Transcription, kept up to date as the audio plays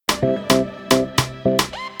Find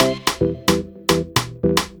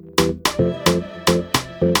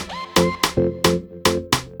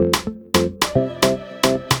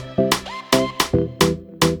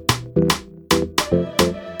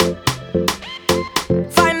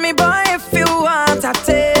me, boy, if you want a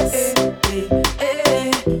taste.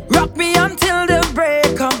 Rock me until the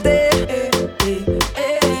break of day.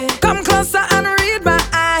 Come closer and read my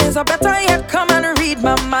eyes, or better yet, come and read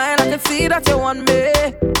my mind. I can see that you want me.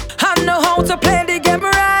 I know how to play the game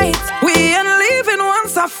right. We ain't leaving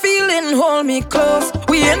once a feeling hold me close.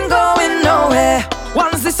 We ain't going nowhere.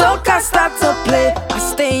 Once the soca start to play, I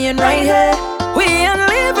staying right here. We ain't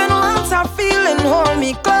leaving once a feeling hold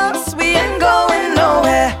me close. We ain't going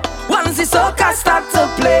nowhere. Once the soca start to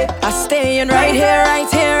play, I staying right here, right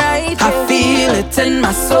here, right here. I feel it in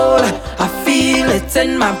my soul, I feel it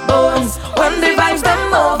in my bones. When the vibes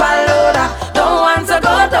them overload, I don't want to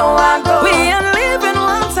go, don't want to go. We ain't leaving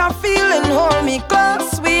once a feeling hold me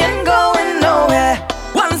close. We ain't going nowhere.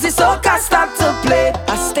 Once the soca start to play,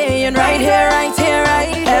 I staying right here, right here, right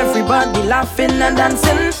here. Everybody laughing and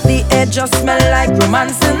dancing, the air just smell like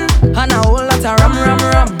romancing, and a whole lot of rum, rum,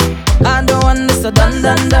 rum. I don't want this to done,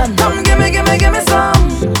 done, done. Come give me, give me, give me some.